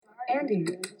Andy,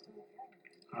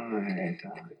 All right,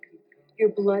 Doc. your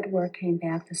blood work came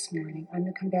back this morning. I'm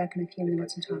going to come back in a few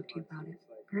minutes and talk to you about it.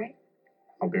 All right?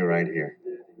 I'll be right here.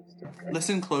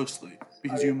 Listen closely,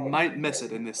 because you might miss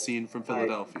it in this scene from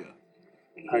Philadelphia.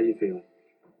 How you feeling?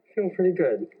 Feeling pretty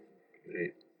good.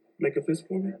 Great. Make a fist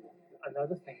for me?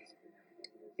 Another thing.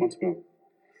 Once more.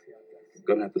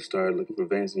 Gonna have to start looking for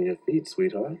veins in your feet,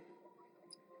 sweetheart.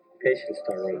 Patients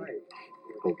start right.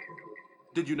 Okay.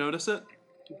 Did you notice it?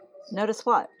 Notice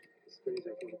what?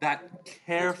 That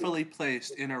carefully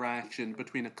placed interaction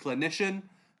between a clinician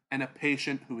and a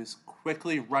patient who is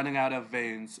quickly running out of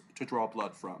veins to draw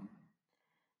blood from.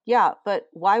 Yeah, but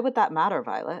why would that matter,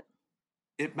 Violet?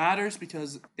 It matters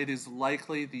because it is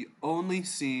likely the only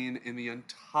scene in the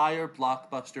entire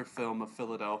blockbuster film of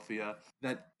Philadelphia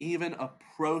that even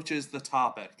approaches the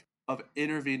topic of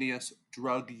intravenous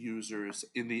drug users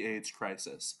in the AIDS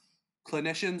crisis.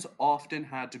 Clinicians often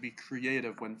had to be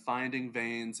creative when finding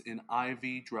veins in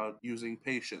IV drug using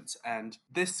patients, and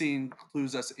this scene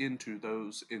clues us into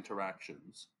those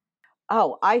interactions.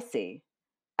 Oh, I see.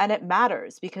 And it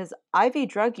matters because IV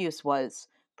drug use was,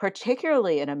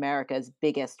 particularly in America's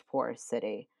biggest poorest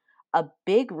city, a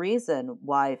big reason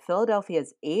why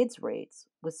Philadelphia's AIDS rates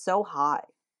was so high.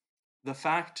 The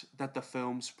fact that the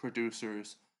film's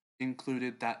producers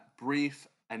included that brief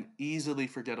and easily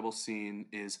forgettable scene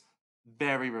is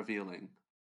very revealing.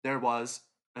 There was,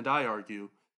 and I argue,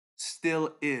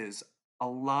 still is a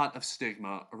lot of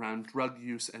stigma around drug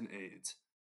use and AIDS.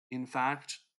 In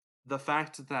fact, the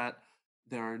fact that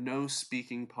there are no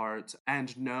speaking parts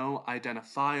and no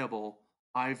identifiable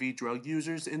IV drug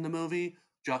users in the movie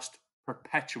just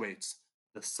perpetuates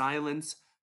the silence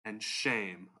and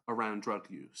shame around drug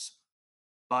use.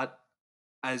 But,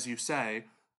 as you say,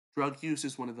 drug use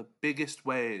is one of the biggest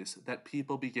ways that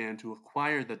people began to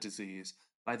acquire the disease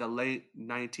by the late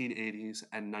 1980s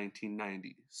and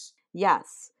 1990s.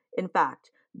 Yes, in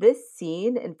fact, this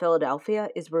scene in Philadelphia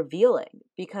is revealing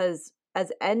because,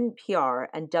 as NPR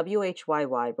and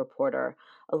WHYY reporter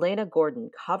Elena Gordon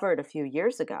covered a few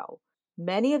years ago,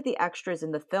 many of the extras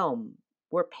in the film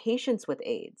were patients with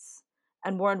AIDS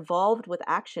and were involved with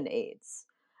Action AIDS,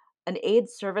 an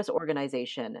AIDS service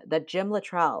organization that Jim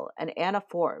Luttrell and Anna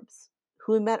Forbes,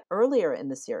 who we met earlier in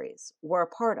the series, were a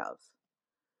part of.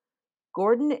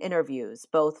 Gordon interviews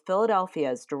both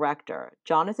Philadelphia's director,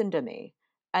 Jonathan Demme,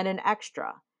 and an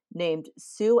extra named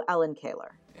Sue Ellen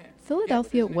Kaler.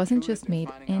 Philadelphia wasn't just made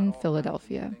in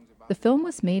Philadelphia. The film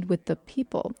was made with the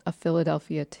people of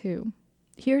Philadelphia, too.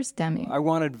 Here's Demme. I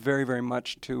wanted very, very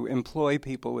much to employ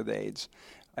people with AIDS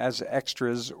as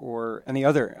extras or any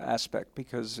other aspect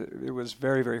because it was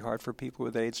very, very hard for people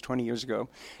with AIDS 20 years ago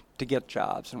to get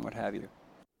jobs and what have you.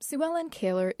 Sue Ellen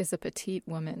Kaler is a petite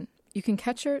woman. You can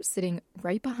catch her sitting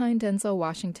right behind Denzel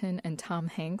Washington and Tom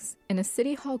Hanks in a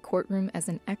City Hall courtroom as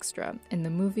an extra in the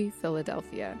movie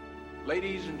Philadelphia.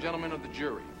 Ladies and gentlemen of the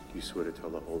jury. Do you swear to tell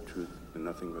the whole truth and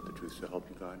nothing but the truth to help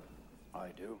you God? I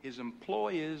do. His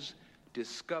employers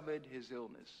discovered his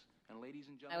illness. And ladies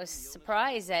and gentlemen, I was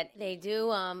surprised that they do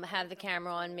have the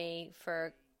camera on me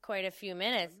for quite a few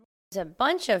minutes. There's a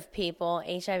bunch of people,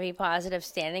 HIV positive,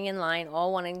 standing in line,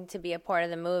 all wanting to be a part of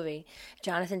the movie.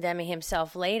 Jonathan Demme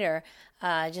himself later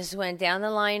just went down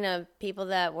the line of people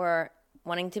that were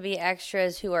wanting to be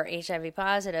extras who are HIV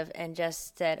positive and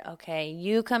just said, okay,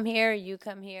 you come here, you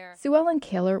come here. Sue Ellen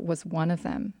Kaler was one of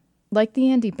them. Like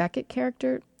the Andy Beckett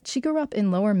character, she grew up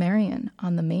in Lower Merion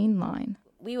on the main line.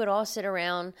 We would all sit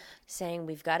around saying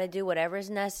we've got to do whatever is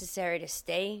necessary to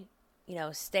stay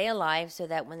alive so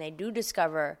that when they do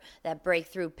discover that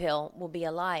breakthrough pill, we'll be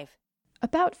alive.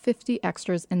 About 50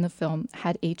 extras in the film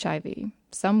had HIV,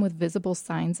 some with visible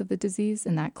signs of the disease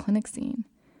in that clinic scene.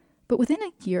 But within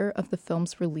a year of the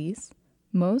film's release,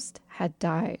 most had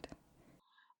died.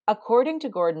 According to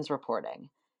Gordon's reporting,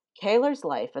 Kaler's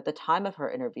life at the time of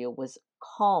her interview was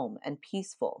calm and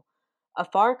peaceful, a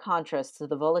far contrast to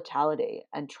the volatility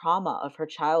and trauma of her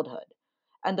childhood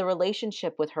and the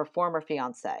relationship with her former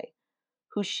fiancé,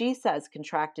 who she says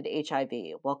contracted HIV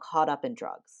while caught up in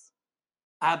drugs.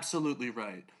 Absolutely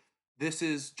right. This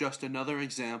is just another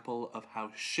example of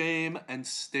how shame and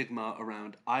stigma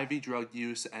around IV drug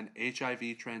use and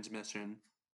HIV transmission,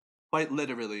 quite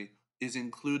literally, is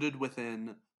included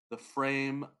within the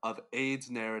frame of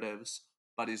AIDS narratives,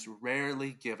 but is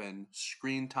rarely given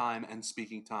screen time and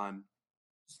speaking time,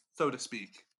 so to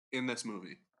speak, in this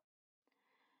movie.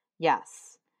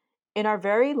 Yes. In our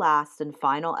very last and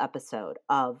final episode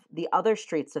of The Other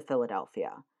Streets of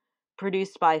Philadelphia,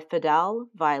 produced by Fidel,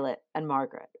 Violet, and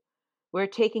Margaret, we're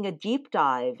taking a deep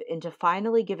dive into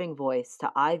finally giving voice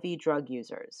to IV drug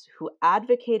users who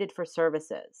advocated for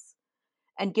services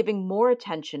and giving more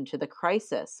attention to the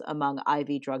crisis among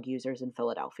IV drug users in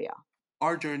Philadelphia.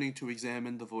 Our journey to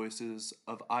examine the voices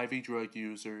of IV drug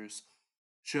users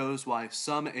shows why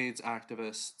some AIDS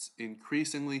activists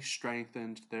increasingly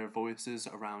strengthened their voices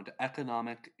around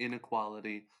economic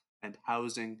inequality and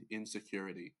housing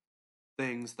insecurity,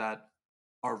 things that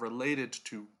are related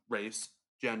to race,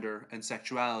 gender, and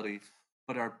sexuality,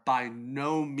 but are by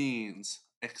no means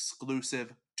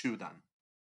exclusive to them.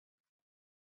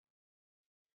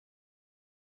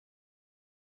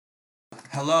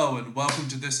 Hello, and welcome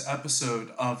to this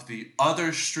episode of The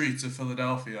Other Streets of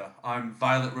Philadelphia. I'm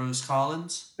Violet Rose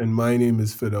Collins. And my name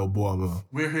is Fidel Boama.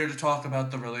 We're here to talk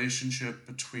about the relationship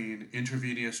between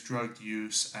intravenous drug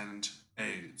use and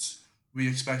AIDS. We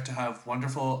expect to have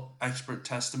wonderful expert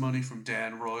testimony from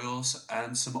Dan Royals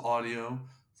and some audio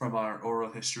from our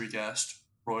oral history guest,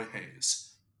 Roy Hayes.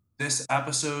 This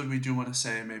episode, we do want to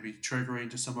say, may be triggering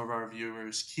to some of our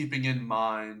viewers, keeping in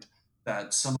mind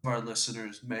that some of our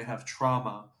listeners may have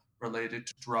trauma related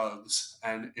to drugs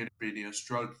and intravenous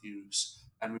drug use.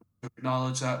 And we want to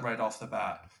acknowledge that right off the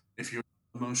bat. If you're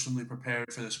emotionally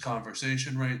prepared for this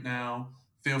conversation right now,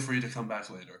 feel free to come back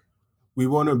later. We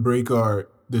want to break our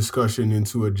discussion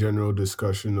into a general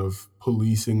discussion of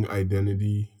policing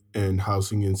identity and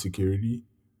housing insecurity,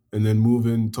 and then move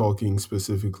in talking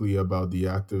specifically about the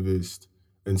activist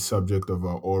and subject of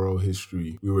our oral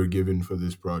history we were given for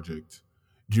this project.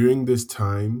 During this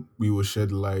time, we will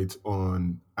shed light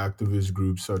on activist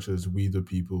groups such as We the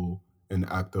People and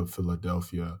ACT UP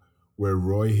Philadelphia, where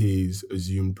Roy Hayes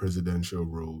assumed presidential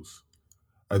roles.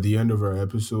 At the end of our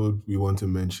episode, we want to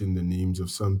mention the names of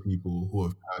some people who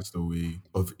have passed away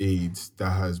of AIDS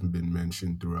that has been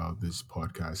mentioned throughout this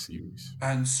podcast series.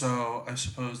 And so I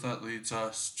suppose that leads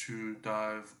us to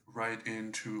dive right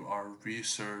into our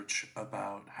research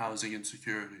about housing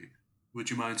insecurity. Would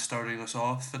you mind starting us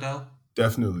off, Fidel?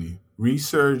 Definitely.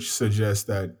 Research suggests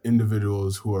that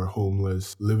individuals who are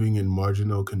homeless, living in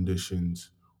marginal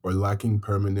conditions, or lacking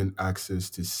permanent access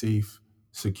to safe,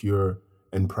 secure,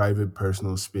 and private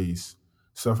personal space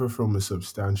suffer from a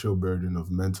substantial burden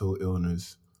of mental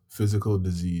illness, physical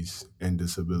disease, and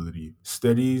disability.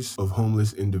 Studies of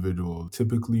homeless individuals,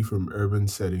 typically from urban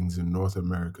settings in North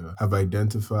America, have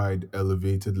identified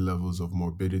elevated levels of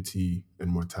morbidity and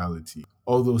mortality.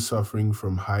 Although suffering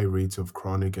from high rates of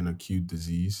chronic and acute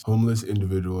disease, homeless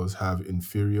individuals have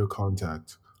inferior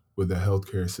contact with the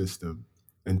healthcare system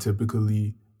and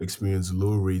typically experience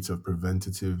low rates of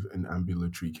preventative and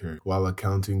ambulatory care while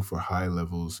accounting for high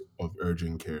levels of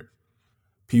urgent care.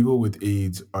 People with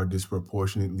AIDS are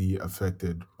disproportionately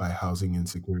affected by housing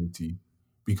insecurity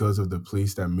because of the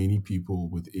place that many people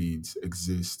with AIDS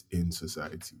exist in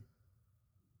society.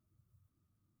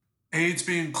 AIDS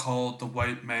being called the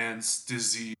white man's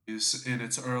disease in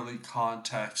its early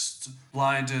context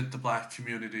blinded the black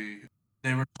community.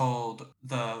 They were told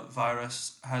the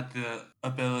virus had the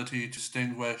ability to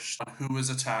distinguish who was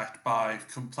attacked by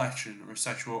complexion or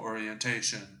sexual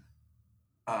orientation.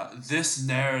 This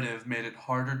narrative made it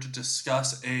harder to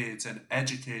discuss AIDS and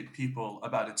educate people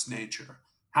about its nature,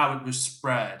 how it was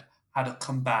spread, how to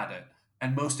combat it,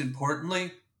 and most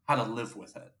importantly, how to live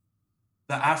with it.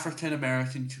 The African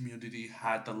American community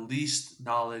had the least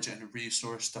knowledge and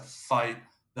resource to fight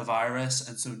the virus,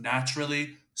 and so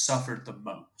naturally suffered the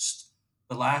most.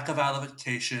 The lack of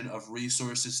allocation of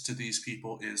resources to these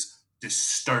people is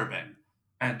disturbing,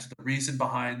 and the reason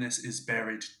behind this is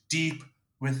buried deep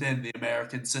within the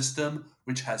American system,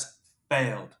 which has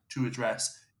failed to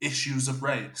address issues of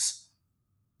race.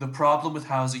 The problem with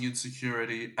housing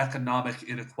insecurity, economic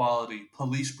inequality,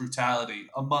 police brutality,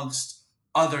 amongst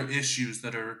other issues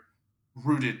that are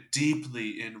rooted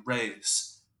deeply in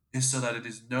race, is so that it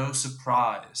is no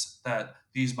surprise that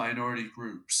these minority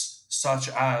groups, such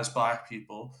as Black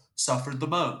people, suffered the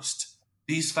most.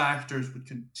 These factors would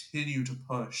continue to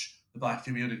push the Black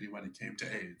community when it came to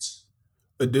AIDS.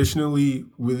 Additionally,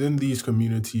 within these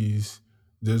communities,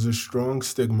 there's a strong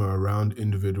stigma around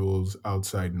individuals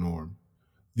outside norm.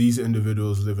 These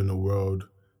individuals live in a world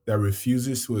that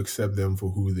refuses to accept them for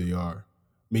who they are,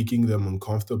 making them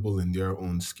uncomfortable in their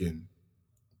own skin.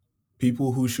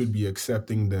 People who should be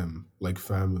accepting them, like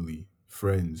family,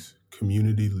 friends,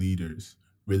 community leaders,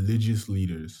 religious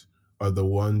leaders, are the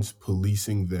ones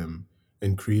policing them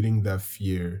and creating that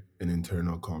fear and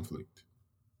internal conflict,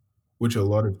 which a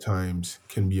lot of times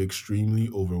can be extremely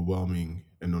overwhelming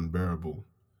and unbearable.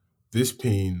 This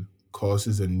pain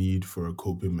causes a need for a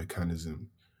coping mechanism,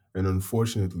 and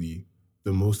unfortunately,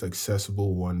 the most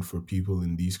accessible one for people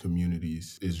in these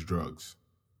communities is drugs.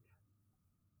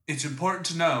 It's important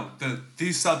to know that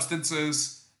these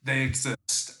substances, they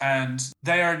exist, and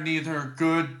they are neither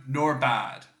good nor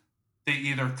bad. They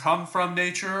either come from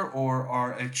nature or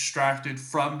are extracted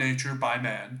from nature by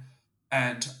man.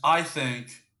 And I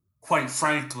think, quite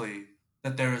frankly,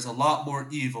 that there is a lot more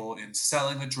evil in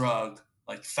selling a drug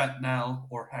like fentanyl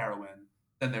or heroin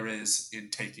than there is in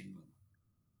taking them.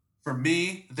 For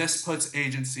me, this puts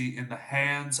agency in the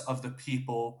hands of the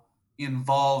people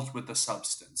involved with the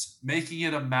substance, making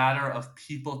it a matter of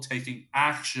people taking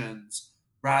actions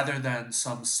rather than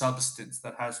some substance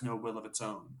that has no will of its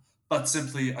own, but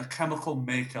simply a chemical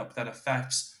makeup that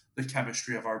affects the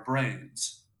chemistry of our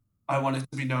brains. I want it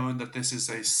to be known that this is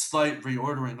a slight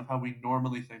reordering of how we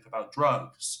normally think about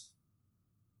drugs.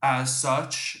 As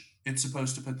such, it's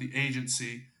supposed to put the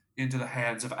agency into the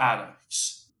hands of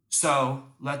addicts. So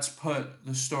let's put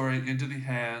the story into the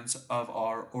hands of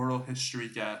our oral history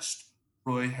guest,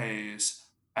 Roy Hayes,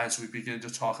 as we begin to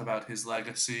talk about his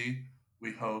legacy.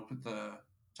 We hope to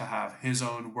have his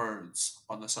own words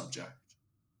on the subject.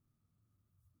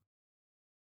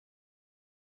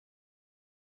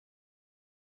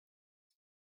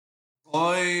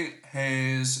 Roy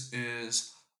Hayes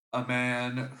is a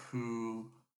man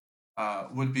who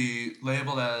would be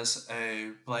labeled as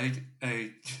a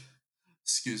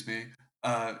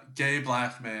gay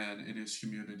black man in his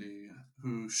community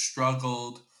who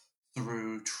struggled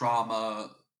through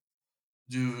trauma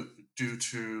due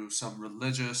to some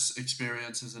religious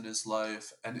experiences in his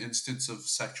life, an instance of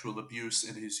sexual abuse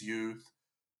in his youth,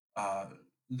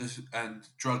 and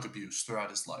drug abuse throughout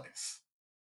his life.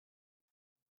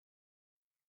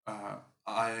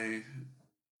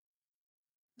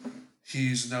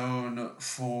 He's known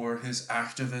for his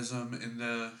activism in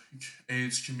the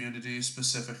AIDS community,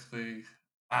 specifically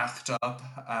ACT UP,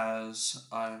 as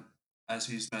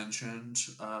he's mentioned.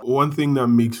 One thing that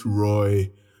makes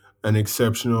Roy an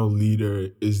exceptional leader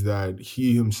is that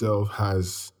he himself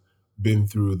has been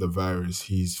through the virus.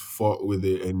 He's fought with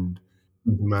it and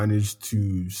managed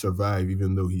to survive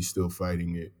even though he's still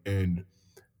fighting it. And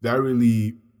that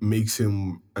really makes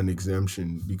him an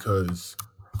exemption because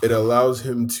it allows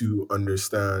him to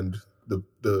understand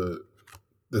the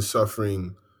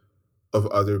suffering of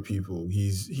other people.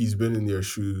 He's been in their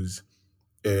shoes,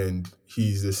 and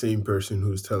he's the same person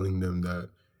who's telling them that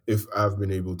if I've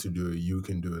been able to do it, you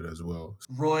can do it as well.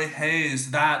 Roy Hayes,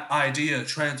 that idea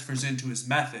transfers into his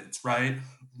methods, right?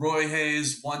 Roy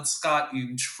Hayes once got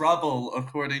in trouble,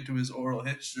 according to his oral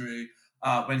history,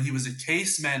 when he was a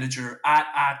case manager at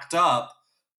ACT UP,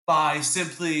 by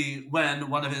simply, when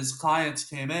one of his clients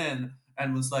came in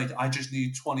and was like, I just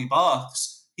need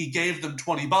 $20, he gave them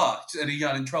 $20 and he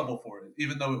got in trouble for it,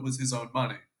 even though it was his own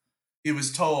money. He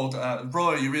was told,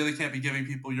 Roy, you really can't be giving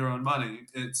people your own money.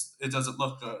 It doesn't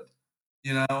look good,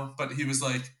 you know? But he was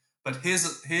like, but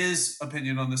his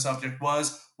opinion on the subject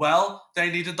was, well,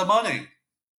 they needed the money.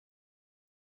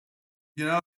 You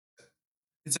know,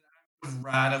 it's an act of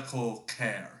radical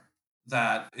care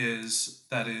that is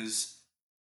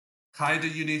kind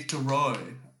of unique to Roy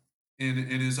in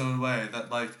his own way. That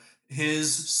like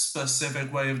his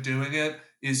specific way of doing it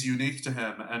is unique to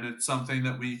him, and it's something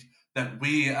that we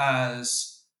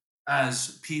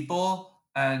as people,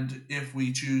 and if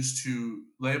we choose to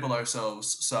label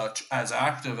ourselves such as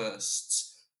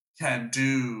activists, can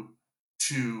do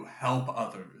to help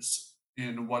others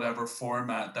in whatever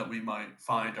format that we might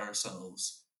find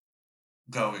ourselves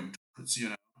going towards, you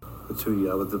know. For 2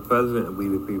 years, I was the president of We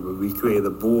the People. We created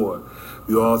a board.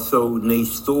 We also,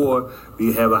 next door,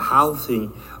 we have a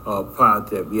housing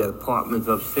project. We had apartments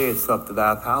upstairs,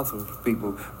 subsidized houses for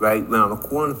people right around the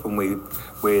corner from where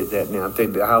it's at now. I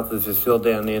think the houses are still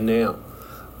down there now.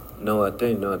 No, I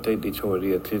think they tore it.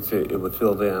 It was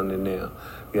still down there now.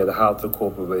 We had a housing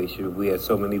corporation. We had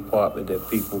so many apartments that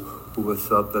people who were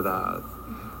subsidized,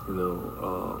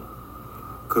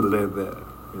 could live at,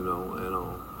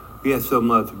 we had so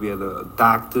much. We had a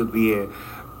doctor. We had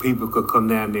people could come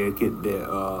down there and get their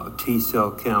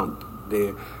T-cell count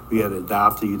there. We had a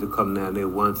doctor used to come down there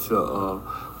once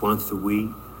a week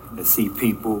and see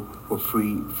people for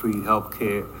free health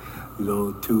care.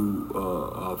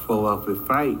 To Philadelphia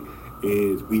Fight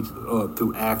is we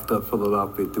to ACT UP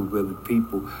Philadelphia to where the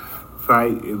people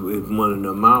fight is one of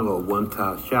the model of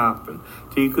one-time shopping.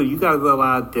 So you got to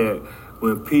realize that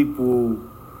when people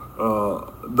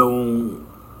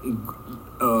don't.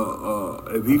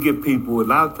 If you get people, a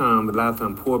lot of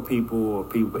time, poor people or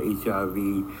people with HIV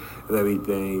and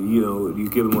everything, you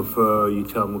give them a referral, you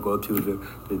tell them to go to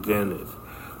the dentist.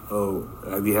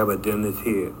 If you have a dentist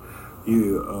here,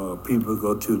 people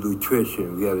go to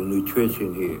nutrition. We have a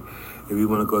nutrition here. If you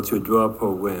want to go to a drug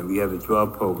program, we have a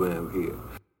drug program here.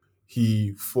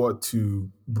 he fought to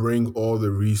bring all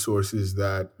the resources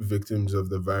that victims of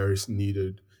the virus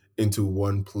needed into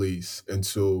one place. And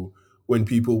so when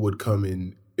people would come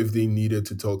in, if they needed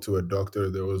to talk to a doctor,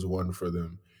 there was one for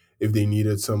them. If they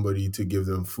needed somebody to give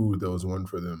them food, there was one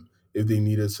for them. If they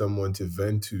needed someone to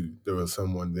vent to, there was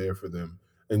someone there for them.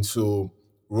 And so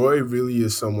Roy really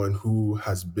is someone who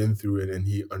has been through it and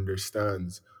he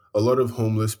understands. A lot of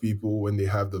homeless people, when they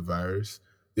have the virus,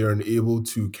 they're unable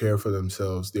to care for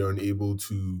themselves. They're unable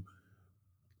to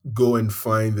go and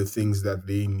find the things that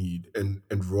they need. And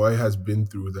Roy has been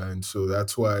through that. And so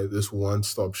that's why this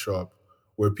one-stop shop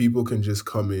where people can just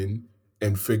come in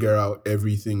and figure out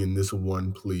everything in this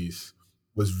one place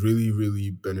was really, really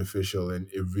beneficial, and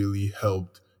it really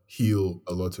helped heal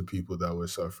a lot of people that were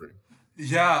suffering.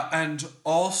 Yeah, and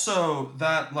also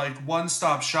that like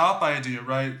one-stop shop idea,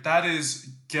 right? That is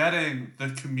getting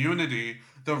the community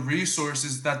the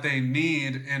resources that they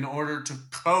need in order to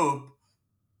cope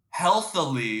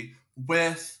healthily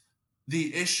with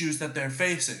the issues that they're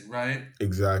facing, right?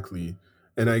 Exactly.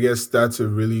 And I guess that's a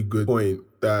really good point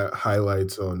that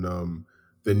highlights on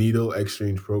the needle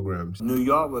exchange programs. New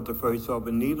York was the first of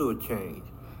a needle change.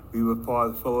 We were part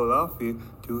of Philadelphia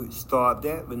to start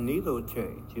that with needle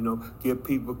change. Give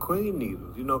people clean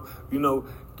needles.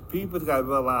 People got to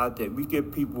realize that we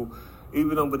give people,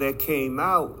 even though when that came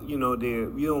out, you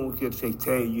don't just say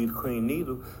tell you to clean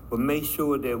needle, but make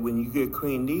sure that when you get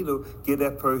clean needle, give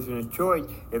that person a choice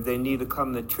if they need to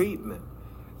come to treatment.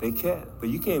 They can. But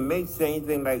you can't make the same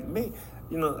thing like me.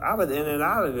 I was in and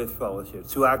out of this fellowship,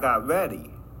 so I got ready.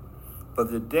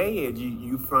 But the day is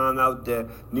you find out that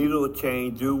needle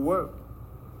change do work.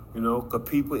 Because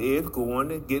people is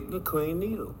going and getting the clean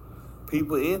needle.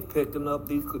 People is picking up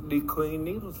these clean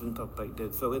needles and stuff like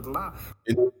that. So it's a lot.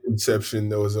 In inception,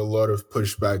 there was a lot of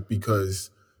pushback because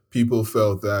people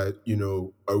felt that,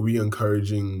 are we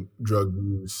encouraging drug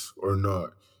use or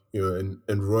not? And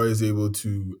Roy is able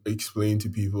to explain to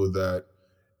people that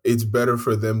it's better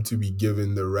for them to be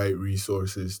given the right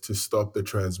resources to stop the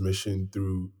transmission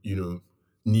through,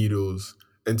 needles,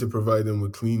 and to provide them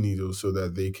with clean needles so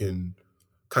that they can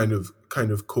kind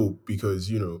of cope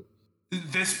because,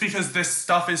 Because this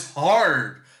stuff is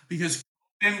hard. Because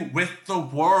coping with the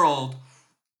world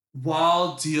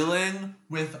while dealing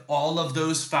with all of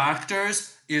those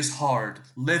factors is hard.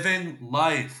 Living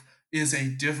life is a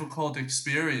difficult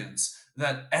experience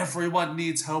that everyone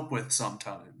needs help with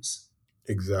sometimes.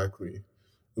 Exactly.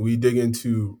 We dig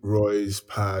into Roy's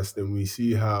past and we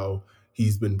see how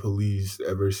he's been policed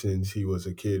ever since he was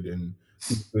a kid, and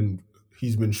he's been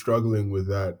he's been struggling with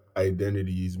that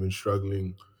identity. He's been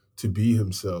struggling to be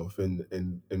himself,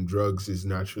 and drugs is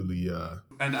naturally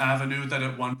An avenue that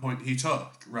at one point he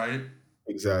took, right?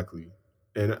 exactly.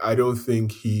 And I don't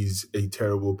think he's a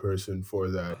terrible person for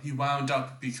that. He wound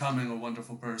up becoming a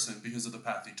wonderful person because of the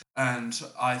path he took. And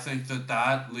I think that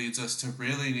that leads us to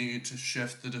really need to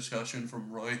shift the discussion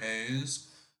from Roy Hayes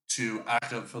to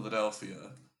ACT UP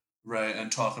Philadelphia, right?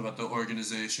 And talk about the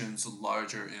organization's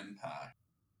larger impact.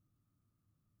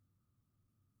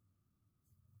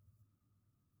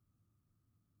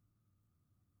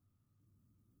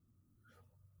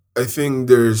 I think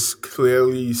there's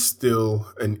clearly still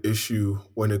an issue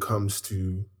when it comes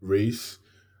to race,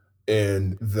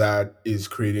 and that is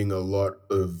creating a lot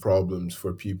of problems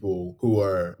for people who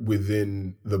are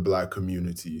within the Black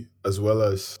community, as well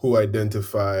as who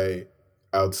identify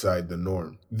outside the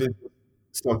norm. This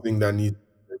is something that needs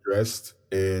to be addressed,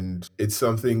 and it's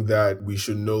something that we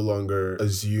should no longer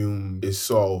assume is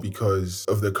solved because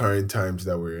of the current times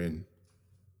that we're in.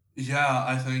 Yeah,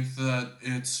 I think that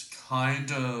it's kind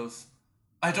of.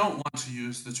 I don't want to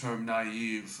use the term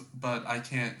naive, but I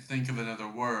can't think of another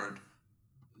word.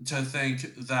 To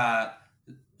think that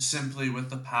simply with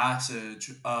the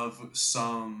passage of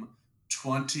some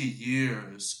 20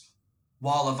 years,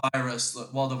 while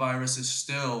the virus is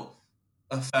still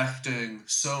affecting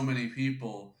so many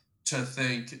people, to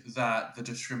think that the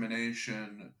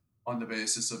discrimination on the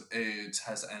basis of AIDS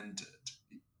has ended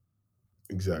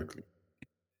Exactly.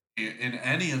 in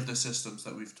any of the systems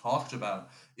that we've talked about.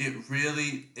 It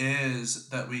really is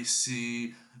that we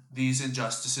see these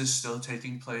injustices still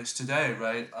taking place today,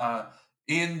 right?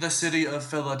 In the city of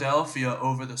Philadelphia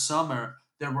over the summer,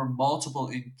 there were multiple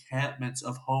encampments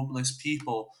of homeless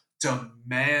people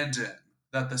demanding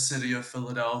that the city of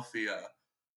Philadelphia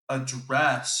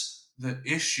address the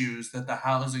issues that the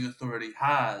housing authority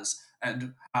has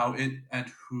and how it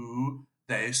and who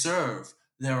they serve.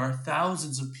 There are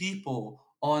thousands of people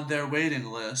on their waiting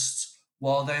lists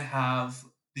while they have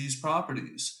these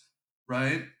properties,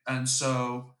 right? And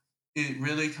so it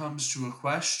really comes to a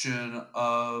question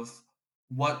of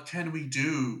what can we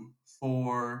do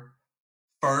for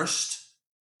first,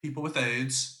 people with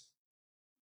AIDS,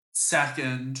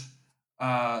 second,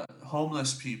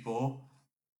 homeless people,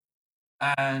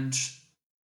 and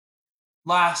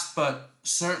last but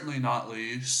certainly not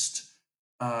least,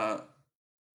 uh,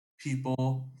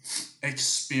 people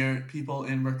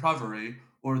in recovery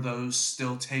or those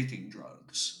still taking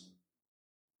drugs.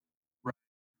 Right.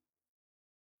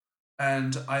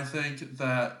 And I think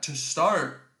that to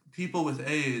start, people with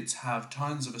AIDS have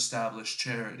tons of established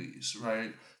charities,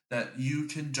 right? That you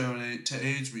can donate to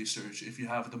AIDS research if you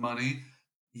have the money.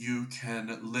 You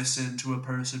can listen to a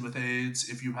person with AIDS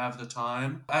if you have the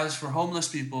time. As for homeless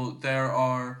people, there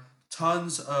are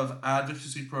tons of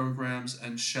advocacy programs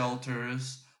and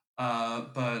shelters.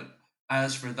 But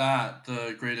as for that,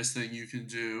 the greatest thing you can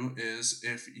do is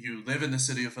if you live in the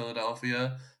city of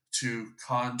Philadelphia, to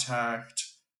contact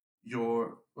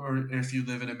or if you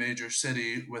live in a major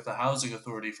city with a housing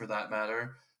authority for that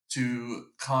matter, to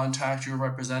contact your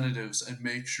representatives and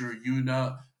make sure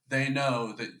they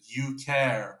know that you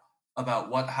care about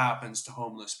what happens to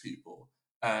homeless people.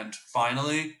 And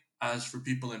finally, as for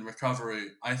people in recovery,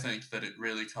 I think that it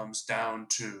really comes down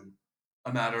to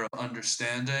a matter of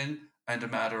understanding and a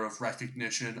matter of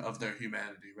recognition of their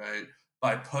humanity, right?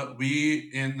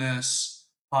 We in this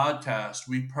podcast,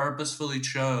 we purposefully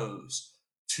chose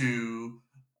to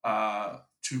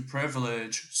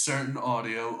privilege certain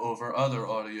audio over other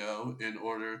audio in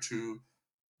order to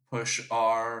push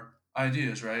our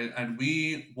ideas, right? And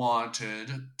we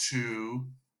wanted to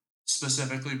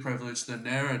specifically privilege the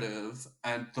narrative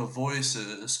and the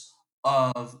voices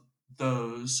of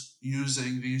those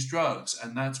using these drugs.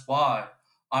 And that's why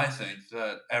I think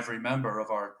that every member of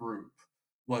our group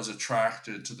was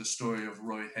attracted to the story of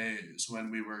Roy Hayes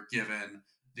when we were given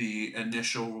the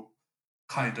initial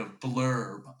kind of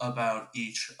blurb about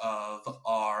each of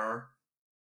our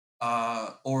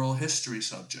oral history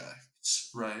subjects,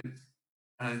 right?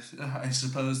 And I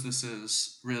suppose this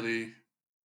is really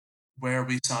where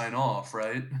we sign off,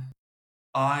 right?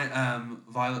 I am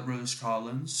Violet Rose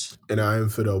Collins. And I am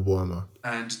Fidel Boama.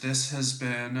 And this has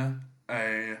been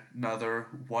another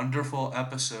wonderful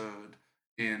episode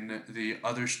in the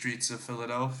other streets of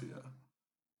Philadelphia.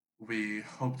 We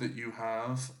hope that you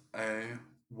have a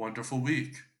wonderful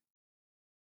week.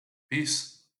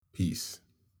 Peace. Peace.